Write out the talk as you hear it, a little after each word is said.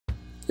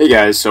Hey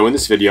guys, so in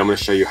this video I'm going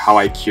to show you how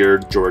I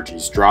cured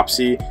Georgie's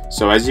dropsy.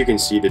 So as you can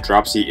see, the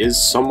dropsy is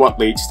somewhat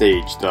late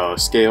stage. The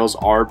scales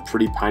are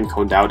pretty pine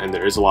coned out and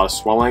there is a lot of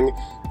swelling.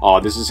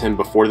 This is him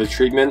before the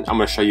treatment. I'm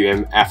going to show you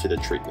him after the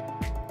treatment.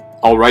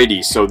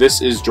 Alrighty, so this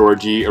is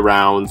Georgie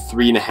around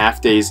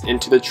 3.5 days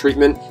into the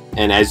treatment,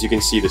 and as you can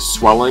see, the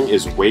swelling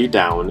is way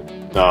down,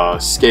 the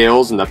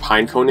scales and the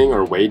pine coning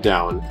are way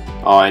down,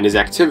 and his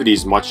activity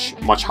is much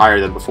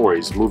higher than before.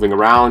 He's moving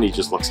around, he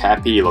just looks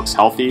happy, he looks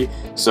healthy,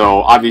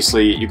 so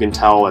obviously you can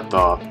tell that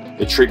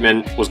the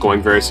treatment was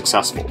going very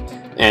successful.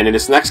 And in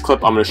this next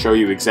clip, I'm going to show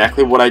you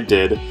exactly what I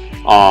did.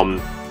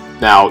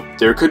 Now,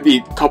 there could be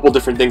a couple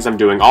different things I'm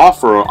doing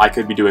off, or I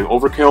could be doing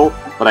overkill,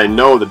 but I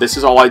know that this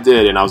is all I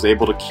did, and I was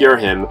able to cure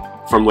him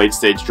from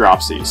late-stage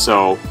dropsy.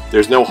 So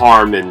there's no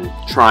harm in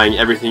trying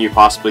everything you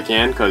possibly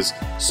can, because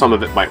some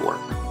of it might work.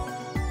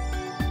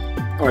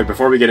 Alright,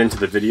 before we get into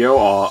the video,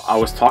 I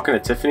was talking to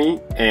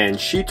Tiffany, and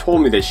she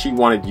told me that she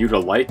wanted you to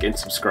like and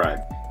subscribe.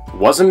 It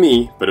wasn't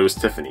me, but it was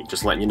Tiffany,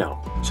 just letting you know.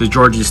 So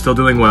Georgie's still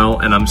doing well,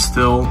 and I'm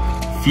still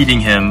feeding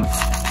him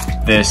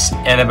this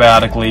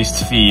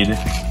antibiotic-laced feed,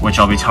 which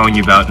I'll be telling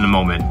you about in a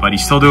moment. But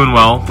he's still doing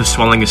well, the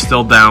swelling is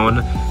still down,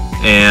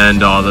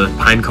 and the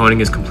pine coning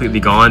is completely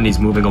gone. He's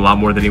moving a lot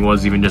more than he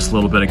was even just a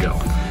little bit ago.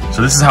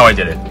 So this is how I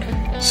did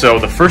it. So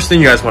the first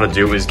thing you guys want to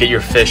do is get your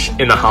fish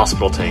in the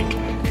hospital tank.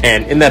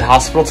 And in that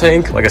hospital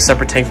tank, like a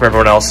separate tank from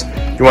everyone else,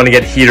 you want to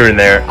get a heater in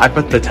there. I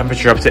put the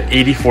temperature up to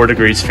 84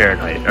 degrees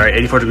Fahrenheit. All right,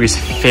 84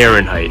 degrees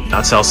Fahrenheit,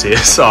 not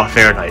Celsius,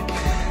 Fahrenheit.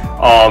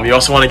 You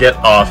also want to get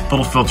a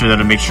little filter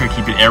that'll make sure you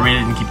keep it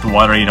aerated and keep the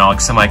water,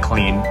 like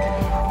semi-clean.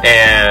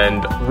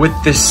 And with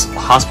this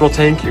hospital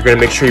tank, you're going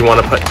to make sure you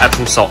want to put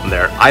Epsom salt in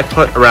there. I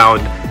put around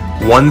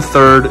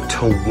 1/3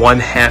 to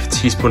 1/2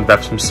 teaspoon of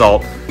Epsom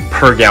salt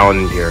per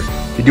gallon in here.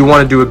 You do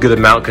want to do a good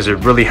amount because it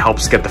really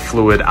helps get the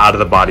fluid out of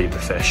the body of the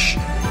fish.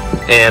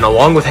 And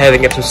along with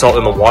having Epsom salt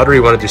in the water,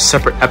 you want to do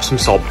separate Epsom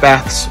salt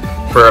baths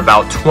for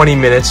about 20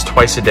 minutes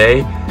twice a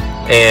day.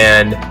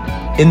 And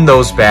in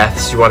those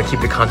baths, you want to keep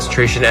the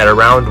concentration at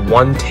around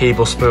 1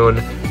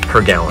 tablespoon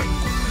per gallon.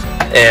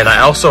 And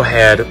I also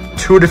had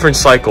 2 different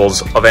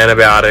cycles of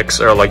antibiotics,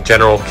 or like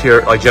general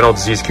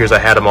disease cures I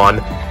had them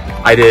on.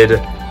 I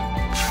did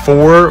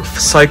 4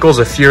 cycles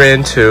of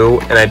Furan 2,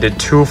 and I did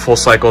 2 full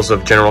cycles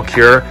of general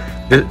cure.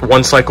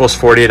 One cycle is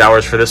 48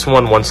 hours for this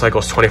one cycle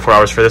is 24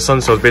 hours for this one,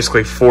 so it's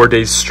basically 4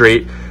 days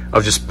straight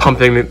of just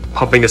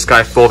pumping this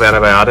guy full of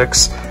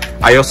antibiotics.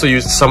 I also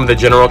used some of the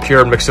general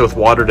cure and mixed it with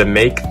water to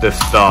make the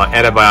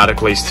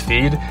antibiotic-laced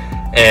feed,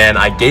 and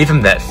I gave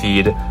him that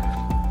feed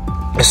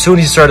as soon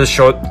as he started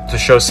to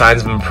show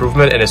signs of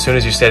improvement, and as soon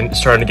as he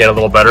started to get a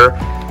little better,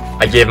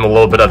 I gave him a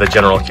little bit of the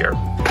general cure.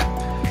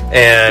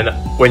 And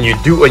when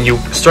you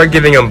start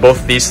giving him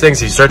both of these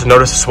things, you start to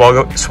notice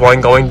the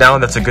swelling going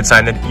down. That's a good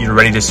sign that you're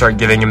ready to start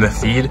giving him the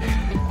feed.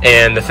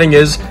 And the thing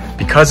is,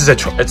 because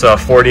it's a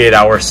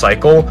 48-hour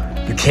cycle,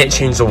 you can't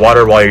change the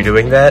water while you're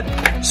doing that.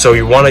 So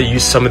you want to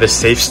use some of the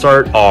Safe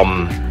Start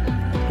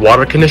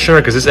water conditioner,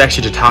 because this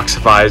actually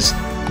detoxifies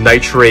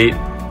nitrate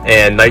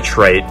and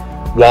nitrite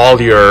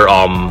while your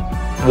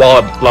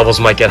while levels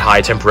might get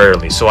high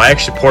temporarily. So I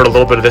actually poured a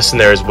little bit of this in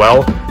there as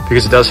well,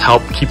 because it does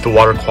help keep the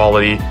water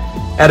quality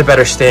at a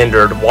better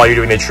standard while you're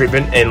doing the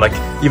treatment. And like,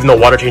 even though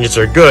water changes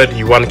are good,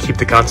 you want to keep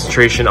the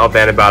concentration of the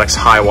antibiotics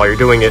high while you're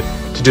doing it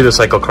to do the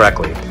cycle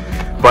correctly.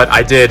 But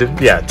I did,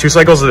 2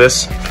 cycles of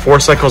this, 4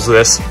 cycles of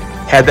this,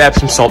 had the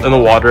Epsom salt in the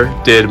water,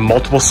 did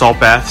multiple salt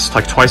baths,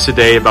 like twice a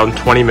day, about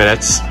 20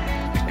 minutes,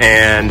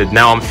 and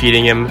now I'm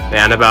feeding him the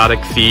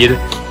antibiotic feed,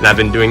 and I've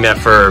been doing that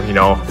for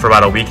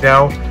about a week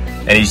now,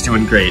 and he's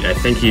doing great. I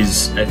think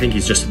he's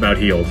just about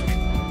healed.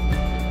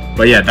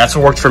 But yeah, that's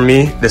what worked for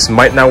me. This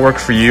might not work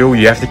for you.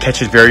 You have to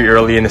catch it very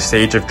early in the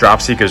stage of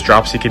dropsy, because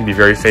dropsy can be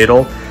very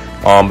fatal.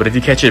 But if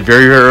you catch it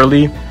very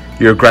early,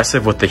 you're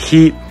aggressive with the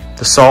heat,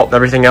 the salt, and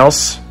everything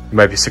else, you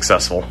might be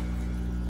successful.